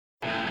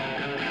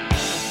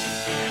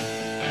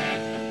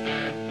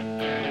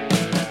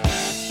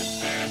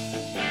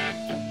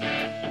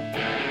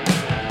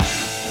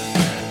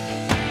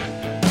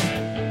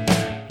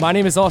My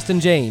name is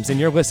Austin James, and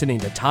you're listening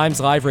to Times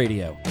Live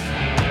Radio.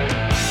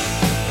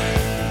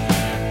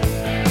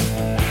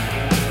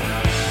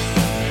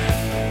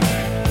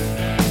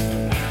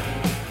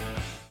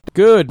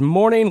 Good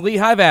morning,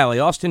 Lehigh Valley.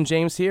 Austin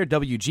James here,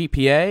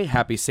 WGPA.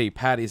 Happy St.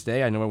 Paddy's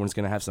Day. I know everyone's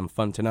going to have some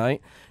fun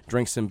tonight.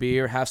 Drink some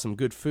beer, have some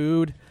good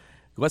food.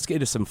 Let's get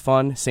into some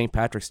fun St.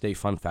 Patrick's Day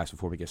fun facts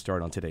before we get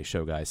started on today's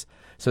show, guys.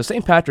 So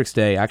St. Patrick's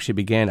Day actually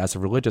began as a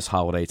religious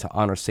holiday to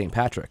honor St.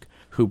 Patrick,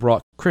 who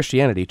brought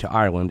Christianity to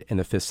Ireland in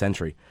the 5th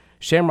century.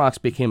 Shamrocks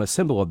became a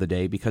symbol of the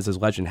day because, as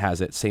legend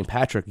has it, St.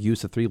 Patrick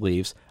used the 3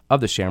 leaves of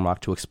the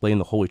shamrock to explain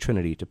the Holy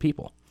Trinity to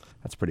people.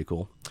 That's pretty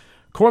cool.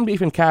 Corned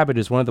beef and cabbage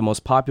is one of the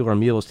most popular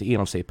meals to eat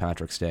on St.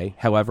 Patrick's Day.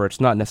 However,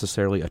 it's not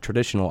necessarily a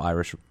traditional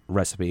Irish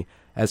recipe,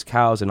 as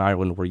cows in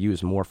Ireland were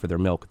used more for their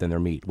milk than their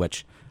meat,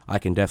 which I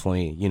can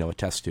definitely,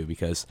 attest to,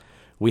 because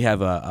we have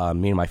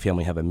me and my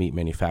family have a meat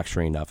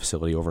manufacturing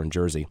facility over in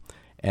Jersey,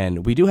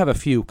 and we do have a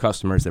few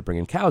customers that bring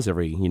in cows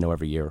every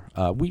year.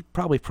 We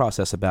probably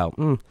process about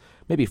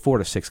maybe 4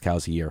 to 6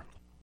 cows a year,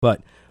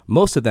 but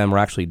most of them are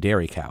actually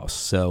dairy cows,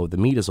 so the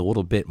meat is a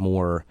little bit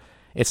more.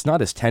 It's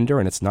not as tender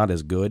and it's not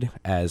as good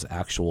as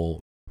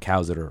actual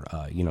cows that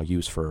are,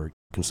 used for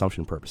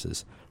consumption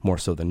purposes, more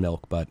so than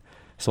milk. But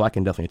so I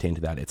can definitely attain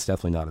to that. It's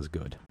definitely not as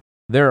good.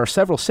 There are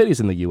several cities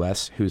in the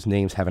U.S. whose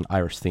names have an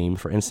Irish theme.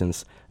 For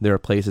instance, there are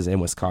places in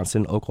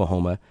Wisconsin,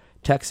 Oklahoma,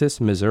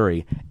 Texas,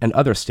 Missouri, and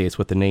other states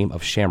with the name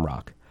of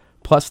Shamrock.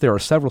 Plus, there are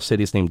several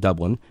cities named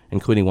Dublin,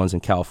 including ones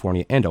in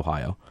California and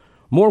Ohio.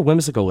 More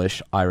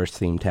whimsical-ish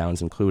Irish-themed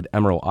towns include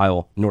Emerald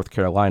Isle, North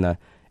Carolina,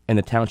 and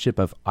the township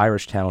of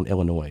Irishtown,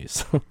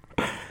 Illinois.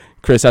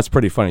 Chris, that's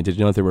pretty funny. Did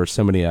you know there were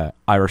so many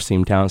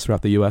Irish-themed towns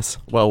throughout the U.S.?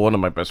 Well, one of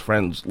my best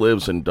friends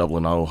lives in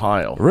Dublin,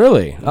 Ohio.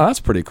 Really? Oh, that's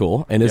pretty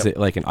cool. And is it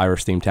like an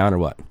Irish-themed town or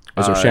what?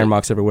 Is there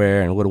shamrocks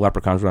everywhere and little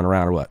leprechauns running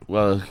around or what?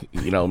 Well,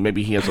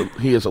 maybe he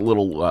has a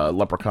little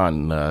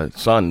leprechaun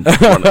son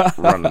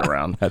running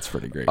around. That's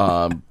pretty great.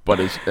 But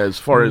as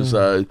far as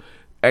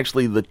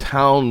actually the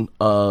town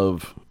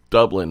of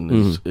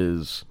Dublin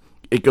is.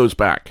 It goes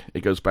back.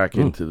 It goes back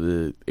into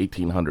the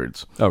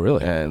 1800s. Oh,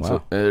 really? And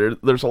wow. So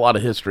there's a lot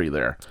of history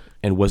there.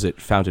 And was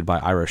it founded by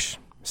Irish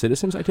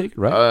citizens, I take it,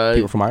 right?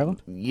 People from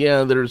Ireland?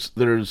 Yeah,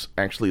 there's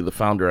actually the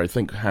founder, I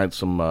think, had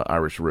some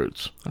Irish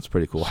roots. That's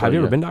pretty cool. So, have you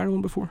ever been to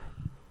Ireland before?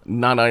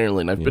 Not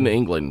Ireland. I've been to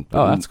England.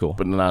 But, that's cool.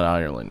 But not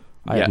Ireland.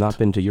 I have not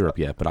been to Europe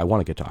yet, but I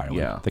want to get to Ireland.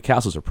 Yeah. The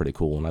castles are pretty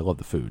cool, and I love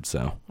the food,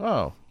 so.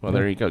 Oh, well,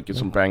 there you go. Get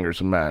some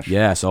bangers and mash.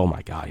 Yes, oh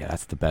my God, yeah,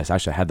 that's the best.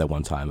 Actually, I had that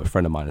one time. A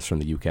friend of mine is from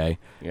the UK,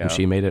 and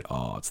she made it.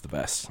 Oh, it's the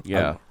best.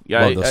 Yeah.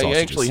 I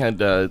actually had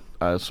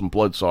some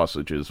blood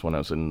sausages when I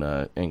was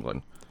in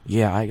England.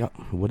 Yeah,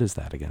 what is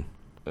that again?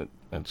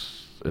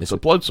 It's a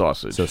blood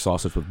sausage. So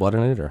sausage with blood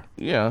in it, or?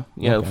 Yeah,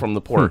 okay. From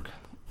the pork.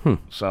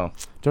 So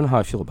don't know how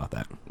I feel about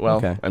that. Well,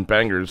 okay. And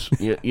bangers,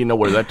 you know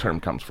where that term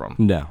comes from.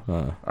 No.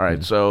 All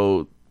right,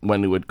 so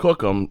when they would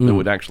cook them, they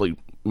would actually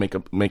make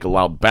a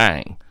loud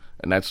bang,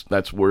 and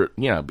that's where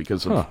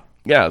because of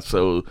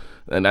so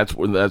and that's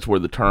where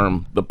the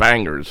term the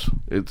bangers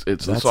it's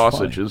the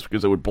sausages funny.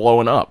 Because they were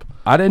blowing up.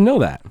 I didn't know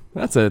that.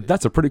 That's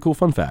a pretty cool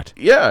fun fact.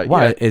 Yeah.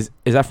 Why yeah. Is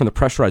that from the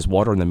pressurized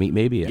water in the meat?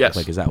 Maybe. Yes.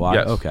 Like, is that why?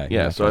 Yes. Okay.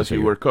 Yeah. So as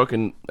you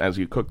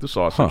cook the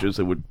sausages,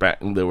 there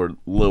were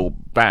little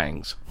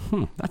bangs.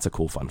 That's a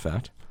cool fun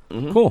fact.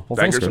 Mm-hmm. Cool. Well,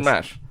 bangers and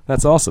mash.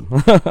 That's awesome.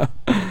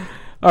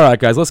 All right,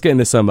 guys, let's get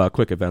into some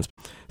quick events.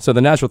 So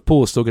the Nazareth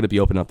Pool is still going to be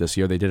open up this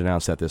year. They did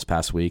announce that this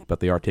past week, but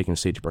they are taking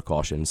safety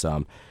precautions.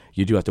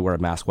 You do have to wear a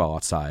mask while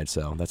outside,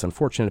 so that's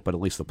unfortunate, but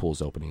at least the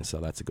pool's opening, so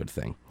that's a good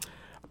thing.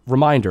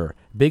 Reminder,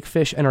 Big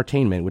Fish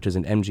Entertainment, which is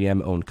an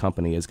MGM-owned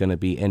company, is going to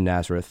be in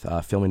Nazareth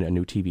filming a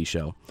new TV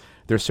show.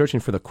 They're searching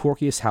for the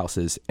quirkiest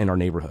houses in our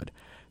neighborhood.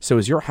 So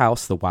is your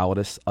house the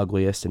wildest,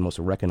 ugliest, and most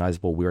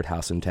recognizable weird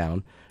house in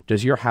town?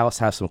 Does your house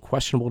have some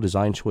questionable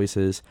design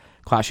choices,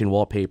 clashing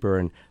wallpaper,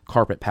 and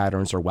carpet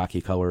patterns or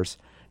wacky colors?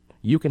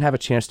 You can have a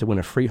chance to win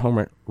a free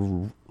home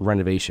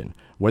renovation.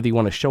 Whether you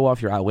want to show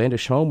off your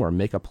outlandish home or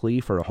make a plea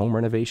for a home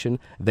renovation,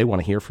 they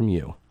want to hear from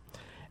you.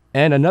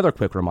 And another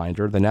quick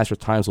reminder, the Nazareth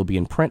Times will be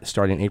in print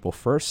starting April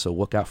 1st, so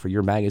look out for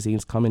your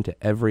magazines coming to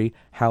every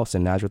house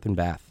in Nazareth and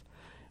Bath.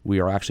 We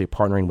are actually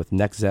partnering with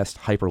Next Zest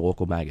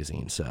Hyperlocal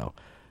Magazine, so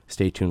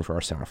stay tuned for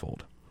our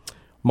centerfold.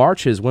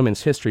 March is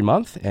Women's History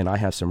Month, and I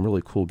have some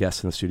really cool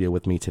guests in the studio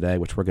with me today,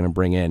 which we're going to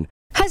bring in.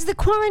 Has the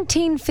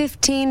Quarantine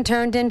 15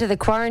 turned into the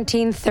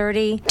Quarantine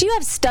 30? Do you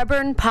have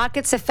stubborn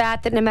pockets of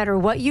fat that no matter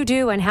what you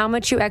do and how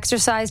much you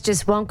exercise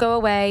just won't go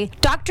away?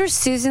 Dr.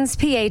 Susan's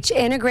pH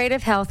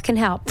Integrative Health can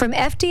help. From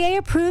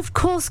FDA-approved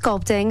cool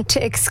sculpting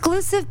to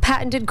exclusive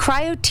patented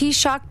Cryo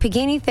T-Shock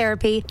Pagini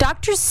therapy,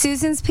 Dr.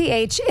 Susan's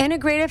pH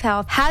Integrative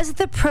Health has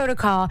the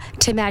protocol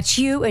to match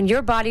you and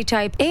your body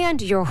type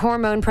and your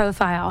hormone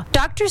profile.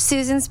 Dr.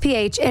 Susan's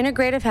pH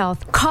Integrative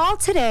Health. Call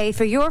today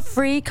for your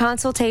free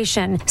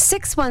consultation.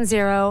 610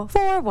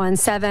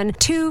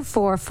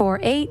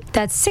 610-417-2448.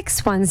 That's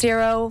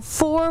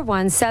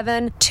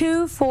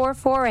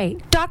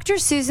 610-417-2448. Dr.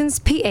 Susan's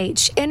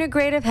pH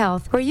Integrative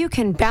Health, where you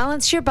can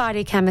balance your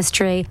body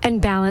chemistry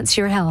and balance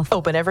your health.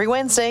 Open every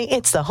Wednesday,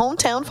 it's the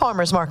Hometown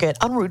Farmers Market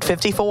on Route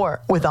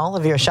 54 with all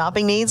of your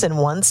shopping needs in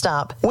one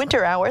stop.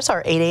 Winter hours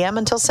are 8 a.m.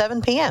 until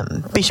 7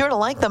 p.m. Be sure to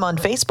like them on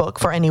Facebook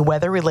for any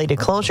weather-related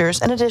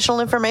closures and additional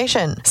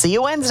information. See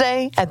you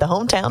Wednesday at the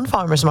Hometown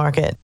Farmers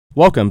Market.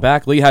 Welcome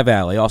back, Lehigh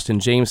Valley. Austin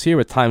James here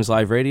with Times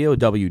Live Radio,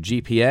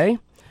 WGPA.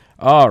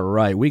 All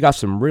right, we got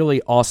some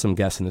really awesome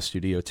guests in the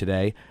studio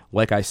today.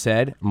 Like I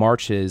said,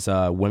 March is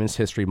Women's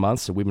History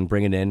Month, so we've been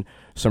bringing in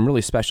some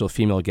really special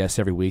female guests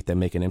every week that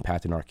make an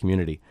impact in our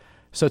community.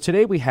 So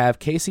today we have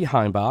Casey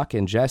Heimbach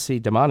and Jesse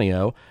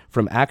Damiano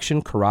from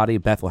Action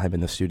Karate Bethlehem in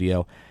the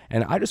studio.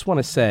 And I just want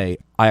to say,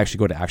 I actually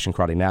go to Action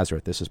Karate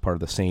Nazareth. This is part of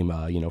the same,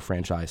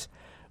 franchise.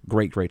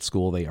 Great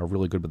school. They are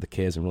really good with the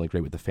kids and really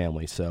great with the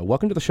family. So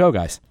welcome to the show,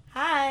 guys.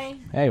 Hi.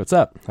 Hey, what's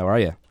up? How are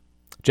you?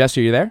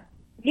 Jesse, are you there?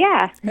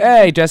 Yeah.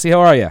 Hey, Jesse,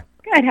 how are you?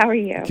 Good. How are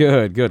you?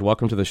 Good.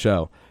 Welcome to the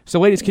show. So,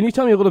 ladies, can you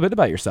tell me a little bit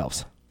about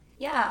yourselves?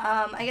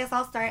 Yeah, I guess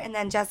I'll start, and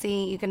then Jesse,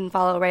 you can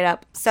follow right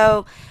up.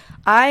 So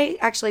I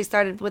actually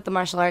started with the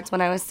martial arts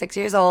when I was 6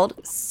 years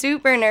old.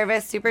 Super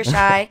nervous, super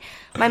shy.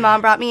 My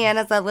mom brought me in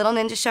as a little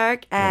ninja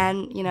shark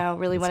and,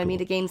 really wanted me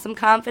to gain some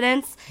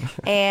confidence.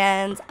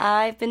 And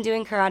I've been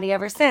doing karate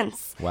ever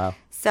since. Wow.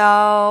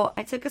 So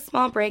I took a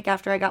small break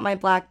after I got my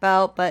black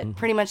belt, but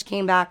pretty much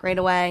came back right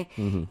away.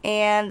 Mm-hmm.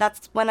 And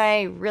that's when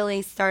I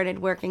really started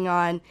working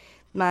on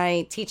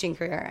my teaching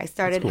career. I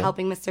started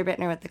helping Mr.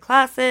 Bittner with the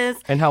classes.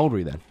 And how old were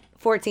you then?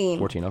 14.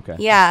 14, okay.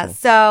 Yeah, cool.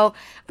 So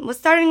I was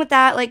starting with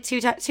that like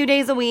 2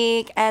 days a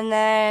week, and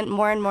then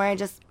more and more I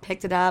just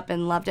picked it up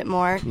and loved it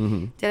more.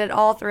 Mm-hmm. Did it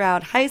all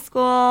throughout high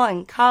school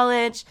and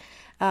college.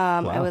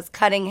 Wow. I was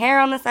cutting hair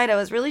on the side. I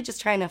was really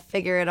just trying to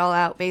figure it all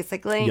out,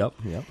 basically. Yep,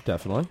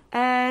 definitely.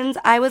 And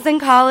I was in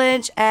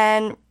college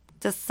and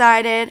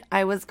decided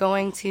I was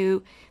going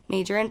to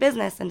major in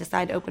business and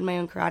decided to open my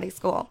own karate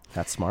school.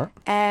 That's smart.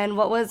 And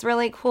what was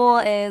really cool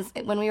is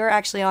when we were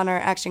actually on our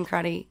Action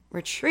Karate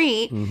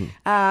retreat,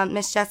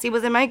 Miss Jessie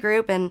was in my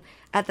group, and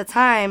at the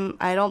time,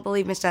 I don't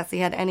believe Miss Jessie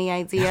had any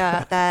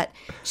idea that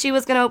she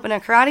was going to open a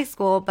karate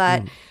school,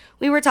 but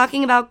we were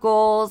talking about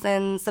goals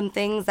and some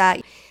things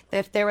that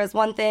if there was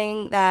one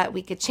thing that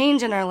we could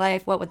change in our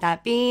life, what would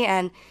that be?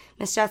 And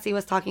Miss Jessie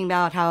was talking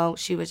about how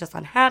she was just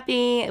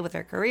unhappy with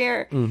her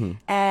career,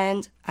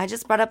 and I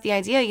just brought up the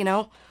idea,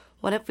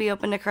 what if we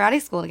opened a karate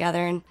school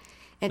together? And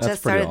it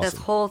just started this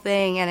whole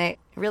thing, and it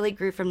really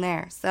grew from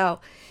there.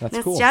 So,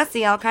 Miss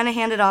Jessie, I'll kind of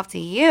hand it off to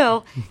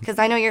you because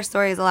I know your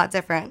story is a lot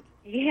different.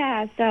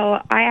 Yeah,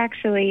 so I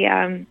actually,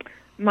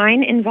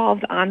 mine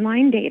involved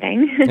online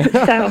dating.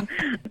 So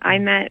I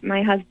met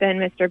my husband,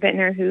 Mr.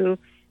 Bittner, who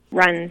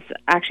runs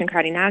Action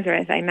Karate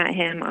Nazareth. I met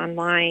him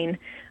online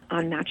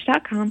on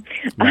Match.com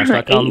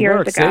 8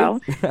 years ago,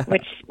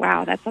 which,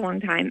 wow, that's a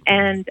long time.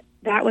 And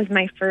that was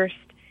my first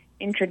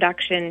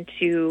introduction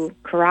to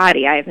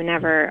karate.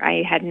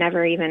 I had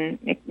never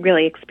even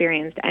really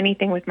experienced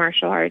anything with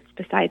martial arts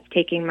besides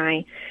taking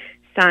my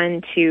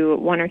son to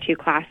 1 or 2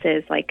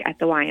 classes like at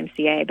the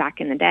YMCA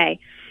back in the day.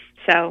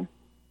 So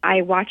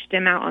I watched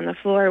him out on the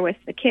floor with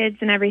the kids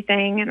and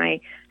everything, and I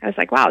was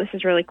like, wow, this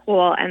is really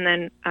cool. And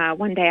then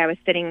one day I was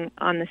sitting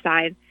on the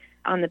side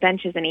on the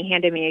benches, and he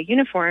handed me a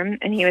uniform,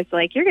 and he was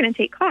like, "You're going to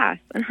take class."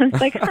 And I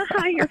was like,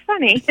 "Haha, you're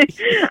funny."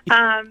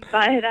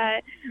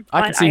 I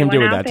could see him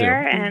doing that too.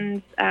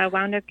 And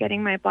wound up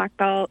getting my black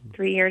belt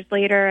 3 years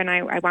later, and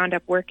I wound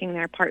up working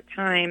there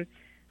part-time.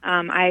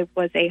 I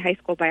was a high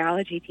school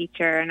biology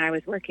teacher, and I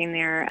was working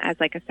there as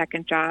like a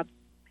second job.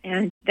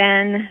 And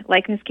then,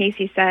 like Ms.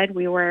 Casey said,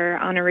 we were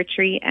on a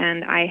retreat,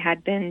 and I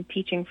had been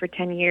teaching for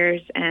 10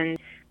 years, and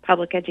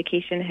public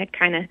education had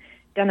kind of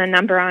done a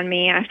number on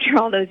me after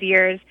all those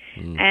years,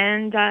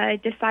 and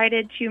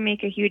decided to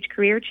make a huge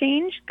career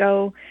change,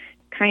 go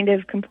kind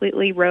of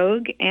completely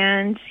rogue,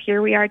 and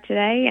here we are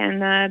today,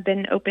 and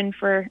been open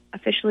for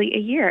officially a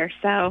year,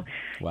 so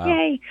wow.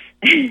 Yay.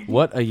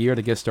 What a year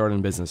to get started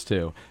in business,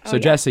 too. So,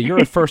 Jesse, you're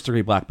a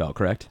first-degree black belt,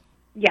 correct?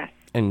 Yes.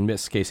 And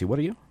Miss Casey, what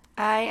are you?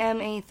 I am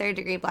a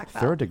 3rd-degree black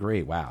belt. 3rd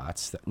degree, wow,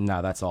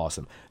 that's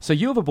awesome. So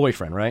you have a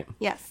boyfriend, right?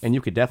 Yes. And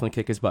you could definitely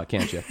kick his butt,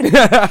 can't you? He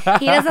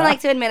doesn't like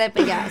to admit it,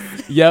 but yes.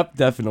 Yep,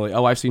 definitely.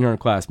 Oh, I've seen her in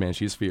class, man.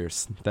 She's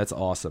fierce. That's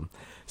awesome.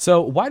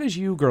 So why did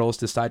you girls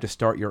decide to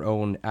start your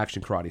own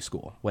Action Karate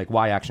school? Like,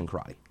 why Action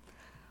Karate?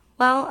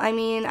 Well, I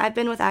mean, I've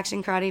been with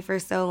Action Karate for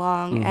so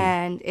long,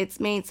 and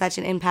it's made such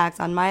an impact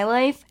on my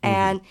life,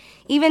 and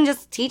even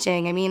just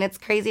teaching. I mean, it's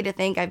crazy to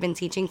think I've been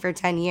teaching for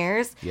 10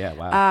 years. Yeah,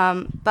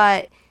 wow.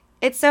 But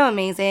it's so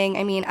amazing.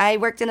 I mean, I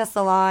worked in a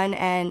salon,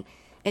 and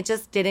it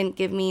just didn't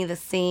give me the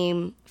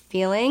same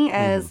feeling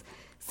as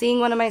seeing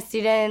one of my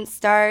students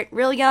start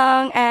real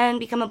young and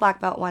become a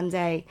black belt one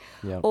day.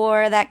 Yep.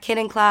 Or that kid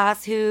in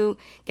class who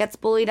gets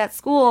bullied at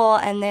school,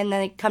 and then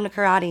they come to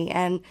karate,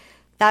 and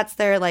that's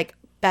their, like,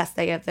 best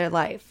day of their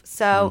life.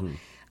 So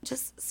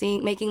just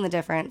making the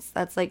difference.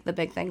 That's, like, the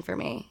big thing for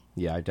me.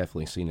 Yeah, I've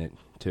definitely seen it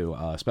too,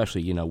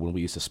 especially, when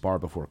we used to spar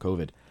before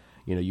COVID.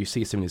 You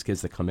see some of these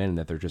kids that come in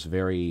that they're just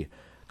very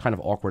kind of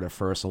awkward at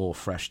first, a little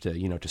fresh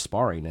to, to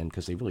sparring, and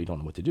because they really don't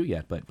know what to do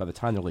yet. But by the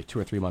time they're like 2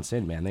 or 3 months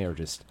in, man, they're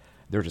just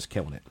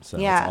killing it. So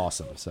that's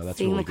awesome. So that's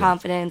seeing really the good.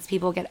 confidence,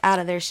 people get out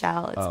of their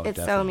shell.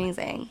 It's so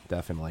amazing.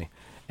 Definitely.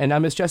 And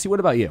Miss Jessie, what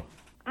about you?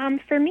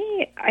 For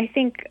me, I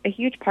think a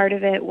huge part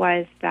of it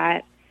was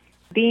that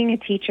being a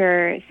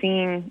teacher,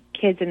 seeing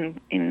kids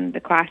in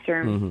the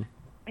classroom,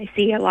 I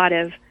see a lot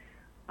of,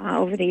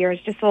 over the years,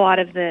 just a lot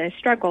of the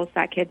struggles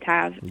that kids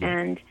have. Yeah.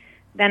 And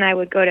then I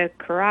would go to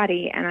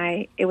karate,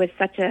 and it was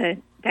such a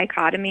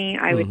dichotomy.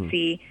 I would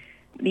see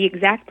the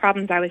exact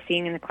problems I was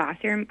seeing in the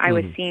classroom, I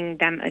was seeing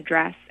them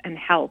address and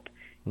help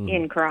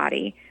in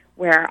karate,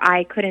 where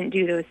I couldn't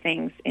do those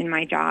things in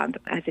my job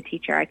as a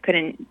teacher. I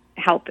couldn't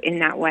help in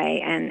that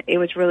way, and it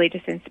was really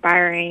just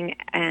inspiring.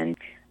 And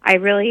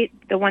the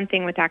one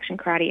thing with Action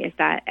Karate is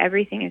that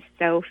everything is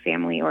so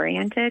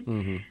family-oriented,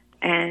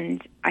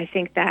 and I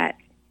think that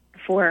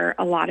for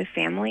a lot of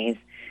families,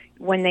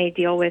 when they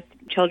deal with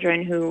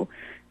children who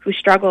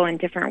struggle in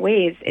different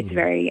ways, it's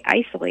very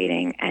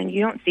isolating, and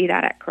you don't see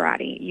that at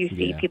karate. You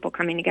see people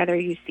coming together,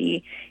 you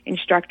see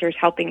instructors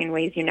helping in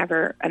ways you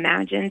never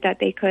imagined that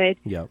they could.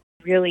 Yep.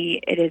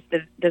 Really, it is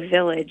the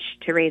village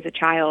to raise a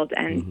child,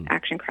 and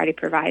Action Karate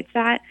provides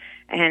that,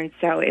 and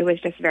so it was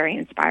just very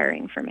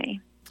inspiring for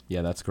me.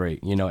 Yeah, that's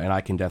great. And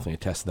I can definitely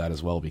attest to that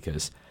as well,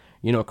 because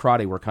at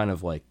karate, we're kind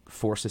of like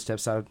forced to step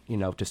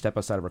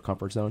outside of our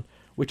comfort zone,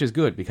 which is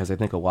good, because I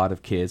think a lot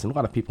of kids and a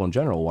lot of people in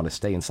general want to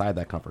stay inside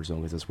that comfort zone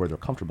because it's where they're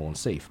comfortable and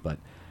safe. But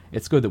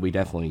it's good that we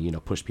definitely,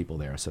 push people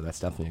there. So that's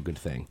definitely a good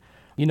thing.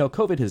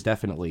 COVID has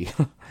definitely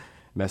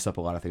messed up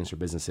a lot of things for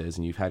businesses,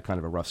 and you've had kind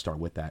of a rough start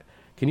with that.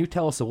 Can you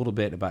tell us a little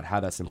bit about how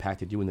that's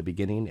impacted you in the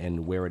beginning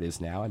and where it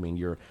is now? I mean,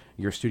 your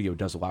studio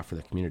does a lot for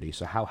the community.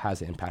 So how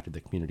has it impacted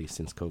the community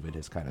since COVID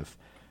has kind of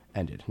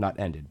ended? Not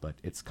ended, but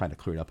it's kind of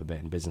cleared up a bit,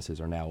 and businesses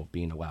are now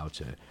being allowed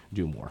to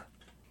do more.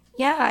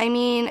 Yeah, I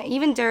mean,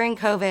 even during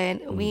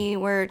COVID, we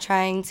were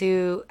trying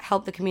to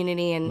help the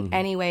community in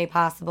any way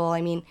possible.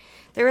 I mean,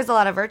 there was a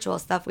lot of virtual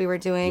stuff we were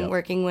doing,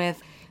 working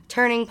with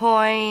Turning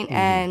Point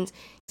and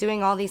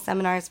doing all these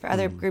seminars for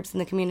other groups in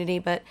the community.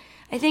 But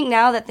I think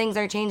now that things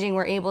are changing,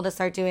 we're able to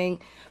start doing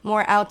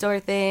more outdoor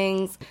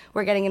things.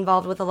 We're getting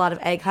involved with a lot of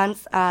egg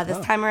hunts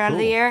this time around of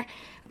the year.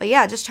 But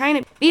yeah, just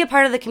trying to be a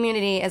part of the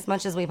community as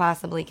much as we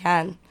possibly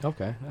can.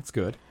 Okay, that's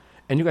good.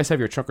 And you guys have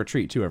your trunk or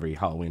treat too every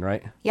Halloween,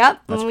 right?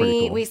 Yep. That's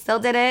pretty cool. We still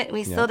did it.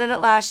 We still did it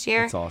last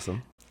year. That's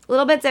awesome. A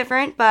little bit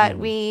different, but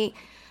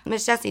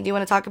Miss Jessie, do you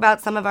want to talk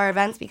about some of our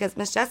events? Because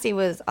Miss Jessie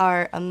was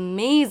our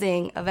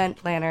amazing event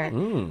planner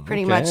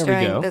pretty much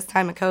during this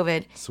time of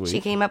COVID. Sweet. She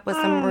came up with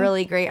some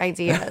really great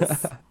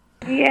ideas.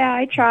 Yeah,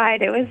 I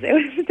tried. It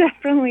was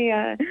definitely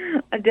a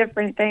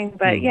different thing.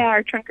 But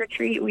our trunk or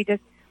treat, we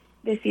just,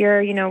 this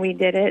year, we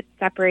did it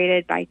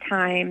separated by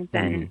times,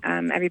 and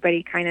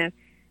everybody kind of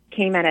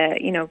came at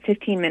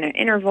 15-minute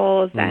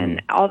intervals.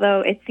 And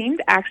although it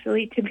seemed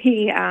actually to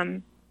be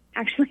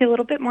actually a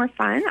little bit more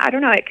fun, I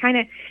don't know, it kind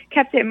of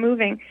kept it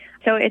moving.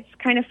 So it's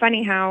kind of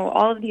funny how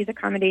all of these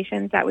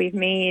accommodations that we've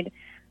made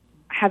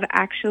have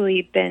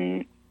actually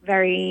been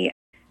very,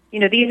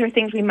 these are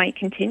things we might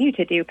continue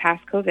to do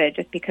past COVID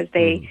just because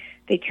they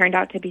turned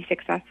out to be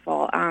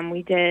successful.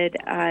 We did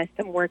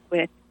some work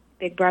with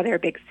Big Brother,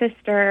 Big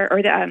Sister,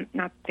 or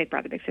not Big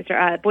Brother, Big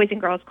Sister, Boys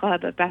and Girls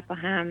Club of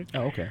Bethlehem.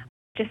 Oh, okay.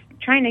 Just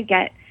trying to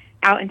get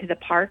out into the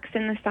parks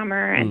in the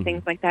summer and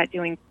things like that,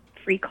 doing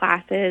free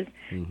classes.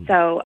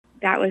 So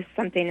that was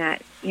something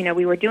that,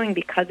 we were doing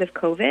because of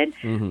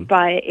COVID,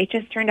 but it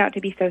just turned out to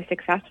be so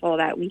successful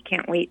that we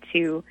can't wait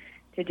to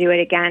do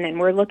it again. And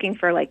we're looking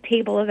for like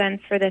table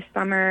events for this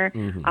summer,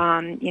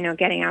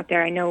 getting out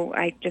there. I know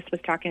I just was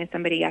talking to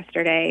somebody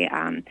yesterday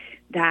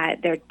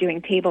that they're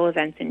doing table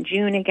events in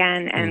June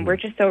again, and we're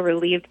just so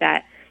relieved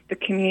that the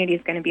community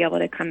is going to be able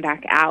to come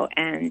back out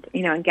and,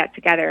 and get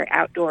together,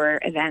 outdoor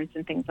events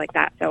and things like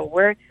that. So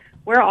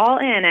we're all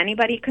in.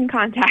 Anybody can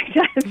contact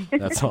us.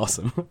 That's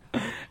awesome.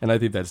 And I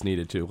think that's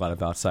needed too, a lot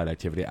of outside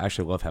activity. I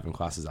actually love having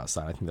classes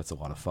outside. I think that's a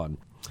lot of fun.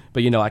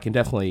 But, I can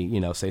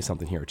definitely, say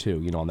something here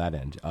too, on that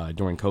end.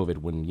 During COVID,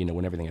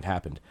 when everything had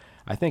happened,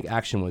 I think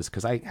Action was,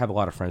 because I have a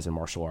lot of friends in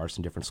martial arts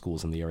in different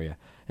schools in the area,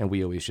 and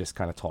we always just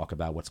kind of talk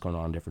about what's going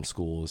on in different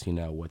schools,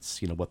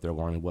 what they're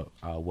learning, what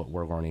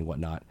we're learning,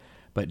 whatnot.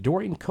 But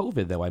during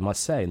COVID, though, I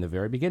must say, in the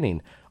very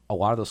beginning, a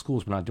lot of those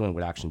schools were not doing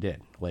what Action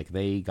did. Like,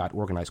 they got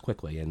organized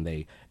quickly, and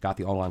they got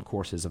the online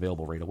courses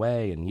available right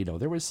away. And,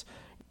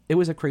 it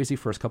was a crazy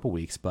first couple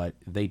weeks, but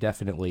they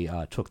definitely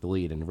took the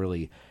lead and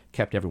really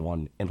kept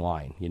everyone in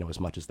line, as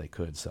much as they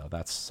could. So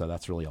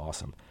that's really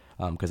awesome.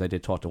 Because I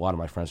did talk to a lot of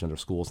my friends in their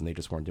schools, and they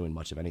just weren't doing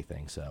much of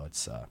anything. So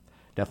it's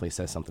definitely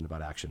says something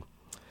about Action.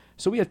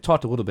 So we had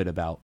talked a little bit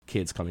about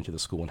kids coming to the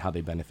school and how they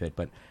benefit,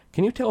 but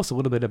can you tell us a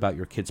little bit about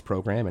your kids'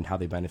 program and how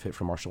they benefit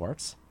from martial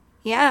arts?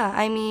 Yeah,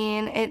 I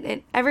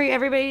mean,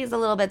 everybody's a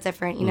little bit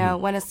different.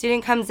 When a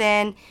student comes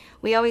in,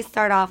 we always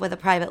start off with a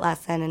private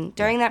lesson. And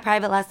during that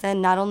private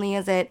lesson, not only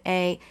is it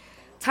a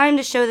time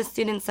to show the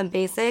students some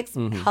basics,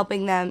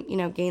 helping them,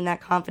 gain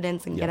that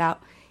confidence and get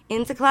out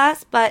into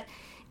class. But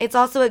it's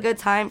also a good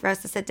time for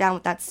us to sit down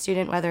with that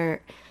student,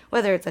 whether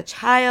it's a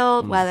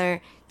child,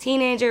 whether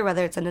teenager,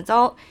 whether it's an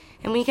adult,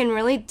 and we can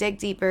really dig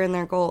deeper in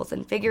their goals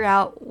and figure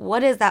out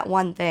what is that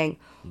one thing.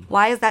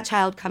 Why is that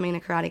child coming to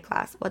karate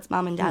class? What's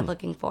mom and dad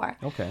looking for?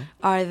 Okay.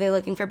 Are they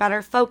looking for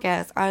better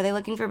focus? Are they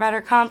looking for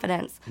better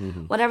confidence?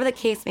 Whatever the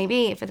case may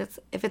be, if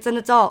it's an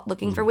adult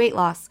looking for weight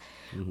loss,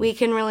 we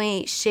can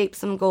really shape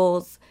some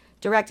goals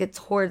directed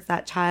towards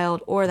that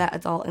child or that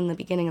adult in the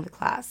beginning of the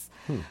class.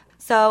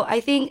 So I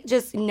think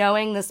just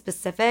knowing the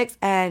specifics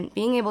and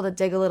being able to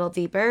dig a little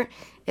deeper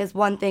is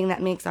one thing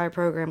that makes our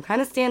program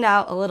kind of stand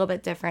out a little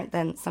bit different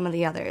than some of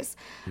the others.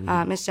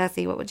 Miss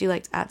Jessie, what would you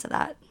like to add to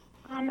that?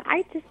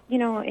 I just,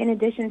 in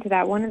addition to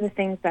that, one of the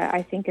things that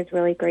I think is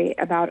really great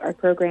about our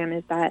program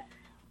is that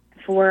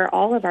for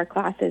all of our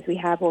classes, we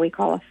have what we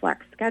call a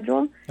flex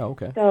schedule. Oh,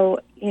 okay. So,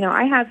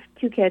 I have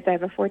two kids. I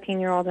have a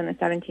 14-year-old and a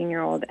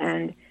 17-year-old,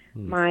 and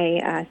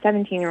my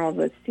 17-year-old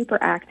was super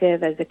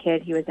active as a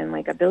kid. He was in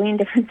like a billion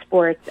different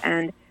sports,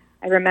 and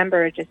I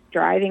remember just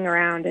driving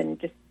around and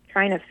just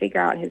trying to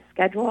figure out his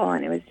schedule,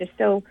 and it was just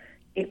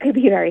it could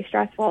be very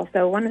stressful.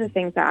 So one of the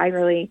things that I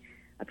really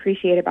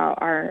appreciate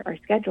about our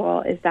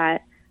schedule is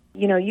that,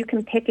 you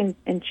can pick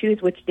and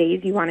choose which days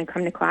you want to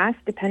come to class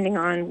depending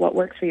on what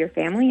works for your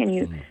family, and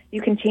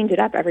you can change it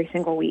up every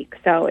single week.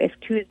 So if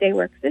Tuesday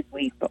works this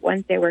week, but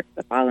Wednesday works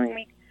the following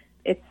week,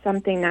 it's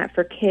something that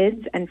for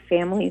kids and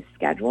families'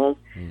 schedules,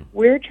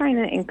 we're trying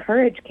to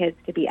encourage kids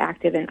to be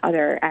active in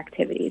other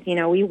activities.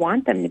 We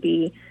want them to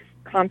be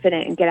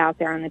confident and get out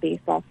there on the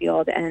baseball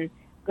field and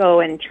go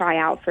and try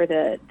out for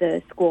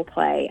the school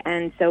play.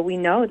 And so we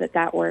know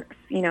that works.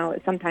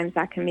 Sometimes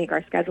that can make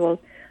our schedules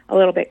a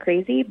little bit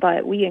crazy,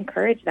 but we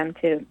encourage them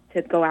to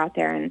go out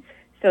there and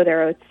sow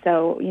their oats.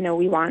 So,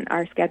 we want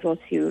our schedule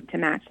to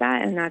match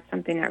that, and that's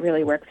something that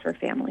really works for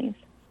families.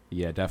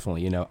 Yeah,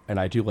 definitely. And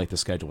I do like the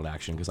schedule in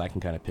action because I can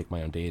kind of pick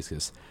my own days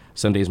because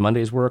some days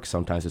Mondays work,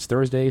 sometimes it's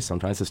Thursdays,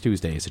 sometimes it's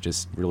Tuesdays. It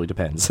just really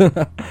depends.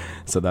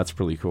 So that's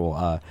pretty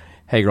cool.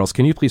 Hey, girls,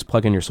 can you please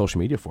plug in your social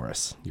media for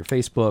us? Your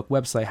Facebook,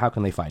 website, how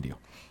can they find you?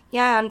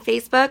 Yeah, on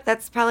Facebook,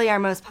 that's probably our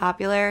most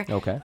popular.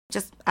 Okay.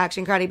 Just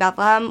Action Karate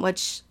Bethlehem,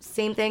 which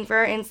same thing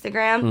for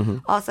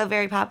Instagram, also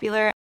very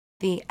popular,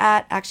 the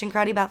 @Action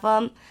Karate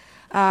Bethlehem.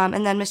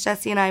 And then Miss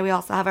Jessie and I, we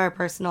also have our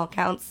personal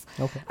accounts.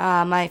 Okay.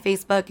 My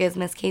Facebook is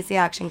Miss Casey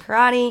Action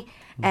Karate,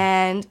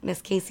 and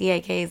Miss Casey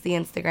AK is the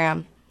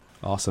Instagram.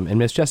 Awesome. And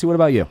Miss Jessie, what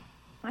about you?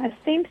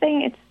 Same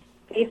thing. It's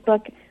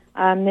Facebook,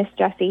 Miss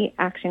Jessie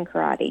Action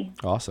Karate.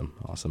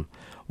 Awesome.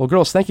 Well,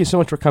 girls, thank you so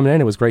much for coming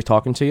in. It was great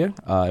talking to you.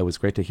 It was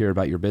great to hear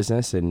about your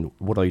business and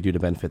what all you do to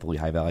benefit the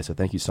Lehigh Valley. So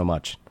thank you so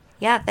much.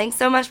 Yeah, thanks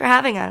so much for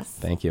having us.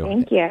 Thank you.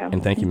 Thank you.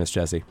 And thank you, Miss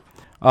Jessie.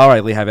 All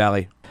right, Lehigh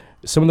Valley.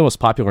 Some of the most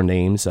popular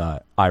names,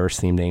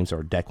 Irish-themed names,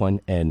 are Declan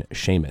and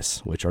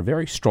Seamus, which are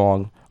very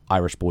strong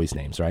Irish boys'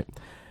 names, right?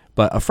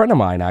 But a friend of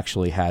mine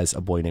actually has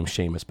a boy named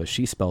Seamus, but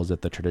she spells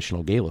it the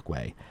traditional Gaelic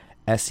way,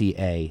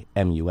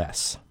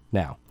 Seamus.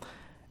 Now,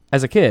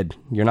 as a kid,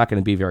 you're not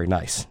going to be very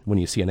nice when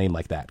you see a name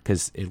like that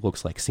because it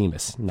looks like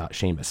Seamus, not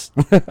Seamus.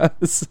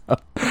 So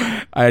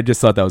I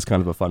just thought that was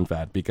kind of a fun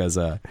fact because,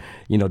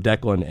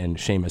 Declan and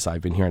Seamus,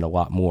 I've been hearing a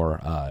lot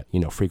more,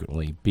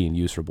 frequently being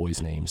used for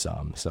boys' names.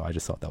 So I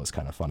just thought that was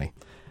kind of funny.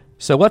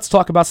 So let's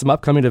talk about some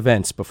upcoming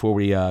events before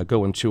we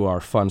go into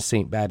our fun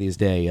St. Patty's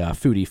Day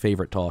foodie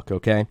favorite talk,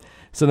 okay?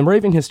 So the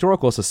Moravian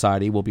Historical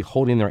Society will be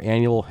holding their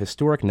annual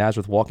Historic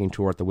Nazareth Walking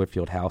Tour at the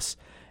Whitfield House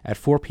at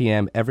 4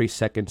 p.m. every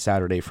second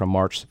Saturday from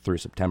March through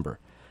September.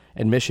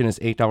 Admission is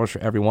 $8 for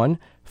everyone.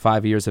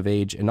 5 years of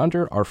age and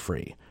under are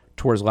free.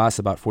 Tours last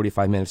about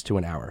 45 minutes to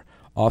an hour.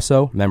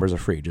 Also, members are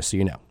free, just so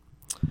you know.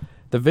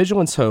 The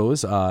Vigilance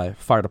Hose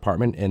Fire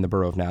Department in the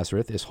Borough of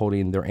Nazareth is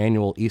holding their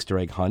annual Easter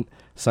egg hunt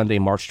Sunday,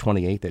 March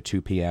 28th at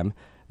 2 p.m.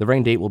 The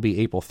rain date will be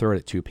April 3rd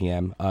at 2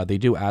 p.m. They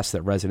do ask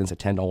that residents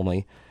attend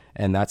only,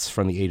 and that's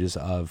from the ages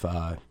of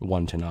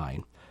 1 to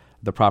 9.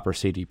 The proper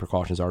safety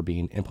precautions are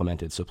being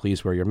implemented, so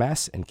please wear your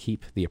mask and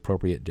keep the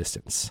appropriate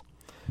distance.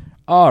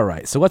 All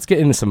right, so let's get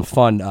into some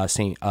fun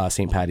St.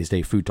 Patty's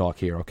Day food talk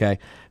here, okay?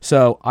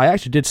 So I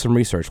actually did some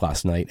research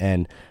last night,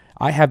 and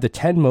I have the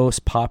 10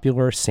 most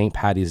popular St.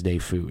 Patty's Day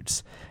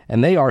foods,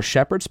 and they are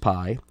shepherd's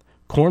pie,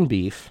 corned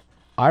beef,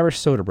 Irish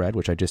soda bread,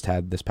 which I just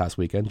had this past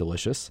weekend,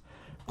 delicious,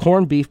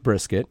 corned beef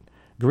brisket,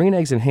 green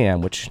eggs and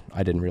ham, which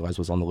I didn't realize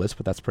was on the list,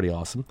 but that's pretty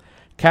awesome,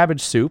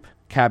 cabbage soup,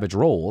 cabbage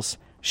rolls,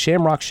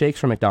 shamrock shakes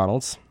from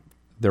McDonald's.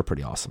 They're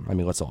pretty awesome. I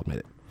mean, let's all admit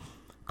it.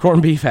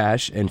 Corned beef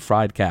hash and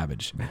fried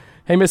cabbage.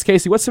 Hey, Miss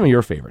Casey, what's some of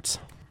your favorites?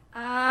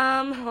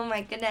 Oh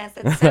my goodness.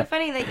 It's so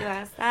funny that you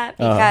asked that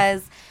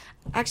because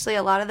actually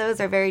a lot of those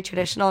are very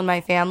traditional in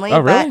my family. Oh,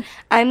 really? But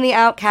I'm the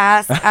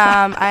outcast.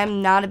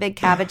 I'm not a big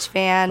cabbage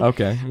fan.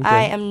 Okay.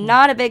 I am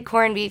not a big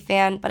corned beef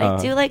fan, but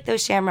I do like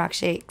those shamrock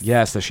shakes.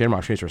 Yes, the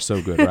shamrock shakes are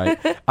so good, right?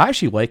 I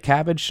actually like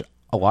cabbage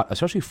a lot,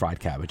 especially fried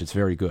cabbage. It's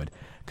very good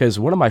because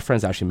one of my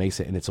friends actually makes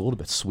it, and it's a little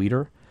bit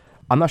sweeter.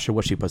 I'm not sure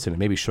what she puts in it,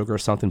 maybe sugar or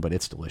something, but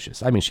it's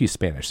delicious. I mean, she's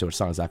Spanish, so it's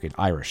not exactly an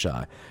Irish,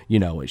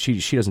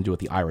 she doesn't do it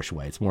the Irish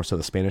way. It's more so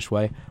the Spanish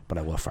way, but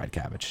I love fried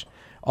cabbage.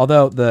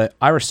 Although the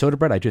Irish soda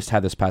bread I just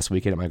had this past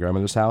weekend at my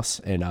grandmother's house,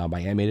 and my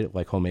aunt made it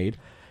like homemade.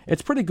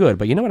 It's pretty good,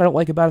 but you know what I don't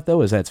like about it,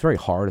 though, is that it's very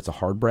hard. It's a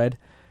hard bread,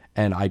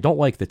 and I don't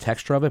like the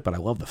texture of it, but I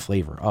love the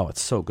flavor. Oh,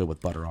 it's so good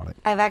with butter on it.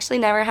 I've actually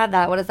never had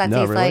that. What does that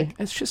taste really? like?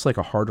 It's just like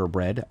a harder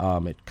bread.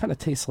 It kind of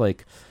tastes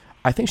like,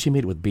 I think she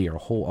made it with beer, a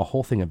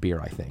whole thing of beer,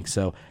 I think.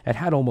 So it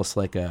had almost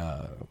like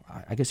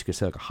I guess you could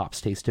say like a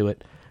hops taste to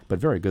it, but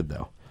very good,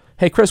 though.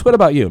 Hey, Chris, what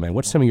about you, man?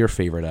 What's some of your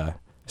favorite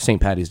St.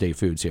 Patty's Day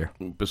foods here?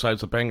 Besides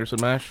the bangers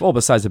and mash? Well,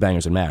 besides the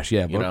bangers and mash,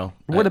 yeah.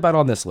 What about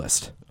on this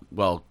list?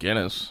 Well,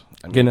 Guinness.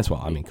 Guinness,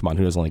 well, I mean, come on,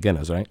 who doesn't like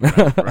Guinness, right?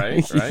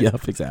 Right.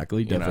 Yep,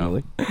 exactly,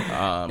 definitely.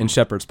 And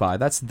shepherd's pie,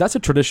 that's a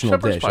traditional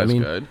shepherd's dish. Pie's I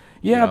mean, good,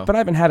 yeah, but I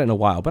haven't had it in a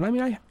while. But I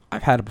mean,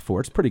 I've had it before.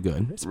 It's pretty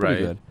good. It's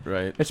pretty good.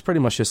 Right. It's pretty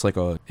much just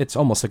it's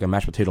almost like a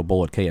mashed potato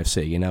bowl at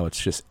KFC. It's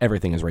just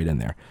everything is right in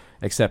there,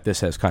 except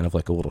this has kind of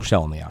like a little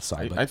shell on the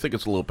outside. I think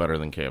it's a little better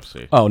than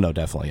KFC. Oh no,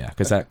 definitely, yeah,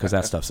 because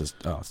that stuff's it's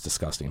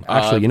disgusting.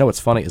 Actually,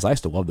 what's funny is I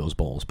used to love those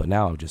bowls, but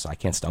now I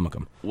can't stomach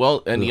them.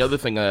 Well, and the other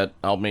thing that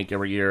I'll make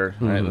every year,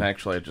 and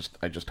actually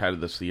I just had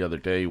this the other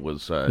day,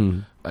 was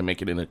I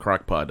make it in a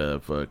crock pot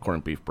of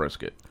corned beef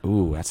brisket.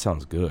 Ooh, that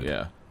sounds good.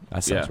 Yeah,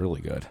 that sounds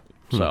really good.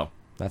 So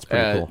that's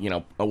pretty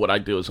cool. What I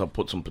do is I'll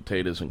put some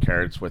potatoes and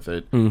carrots with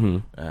it,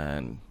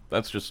 and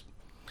that's just,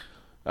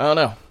 I don't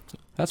know.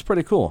 That's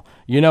pretty cool.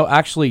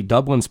 Actually,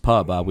 Dublin's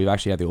Pub, we've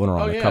actually had the owner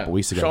on a couple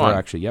weeks ago. Sean. They're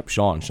actually,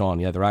 Sean.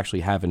 Yeah, they're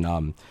actually having,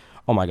 oh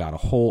my God, a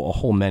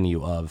whole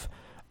menu of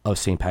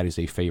St. Patty's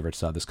Day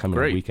favorites this coming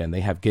weekend. They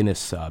have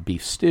Guinness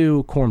beef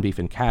stew, corned beef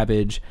and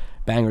cabbage,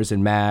 bangers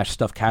and mash,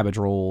 stuffed cabbage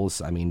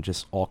rolls. I mean,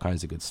 just all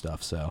kinds of good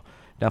stuff. So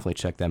definitely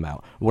check them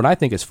out. What I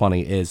think is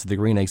funny is the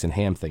green eggs and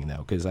ham thing,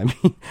 though, because I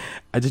mean,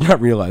 I did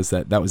not realize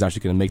that was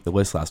actually going to make the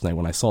list last night.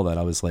 When I saw that,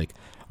 I was like,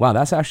 wow,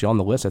 that's actually on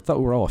the list. I thought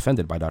we were all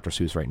offended by Dr.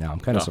 Seuss right now. I'm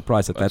kind of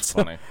surprised that's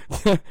funny.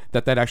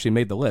 that actually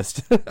made the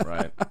list.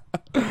 Right.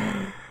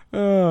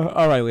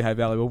 All right, Lehigh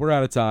Valley. Well, we're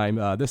out of time.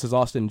 This is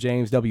Austin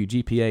James,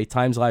 WGPA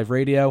Times Live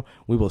Radio.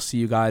 We will see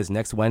you guys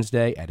next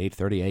Wednesday at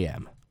 8:30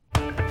 a.m.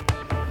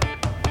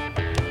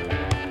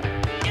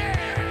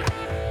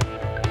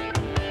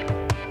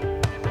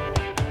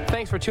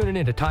 Thanks for tuning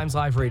in to Times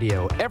Live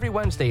Radio every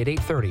Wednesday at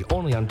 8:30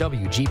 only on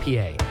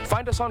WGPA.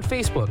 Find us on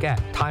Facebook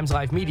at Times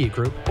Live Media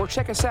Group or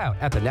check us out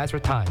at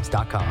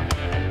thenazarethtimes.com.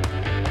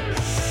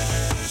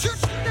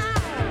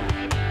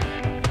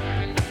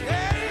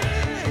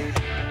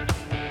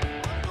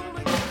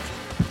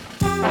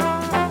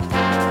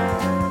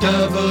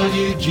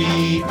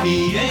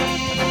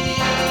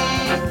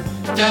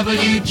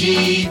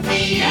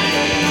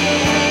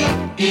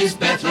 WGPA is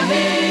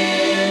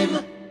Bethlehem.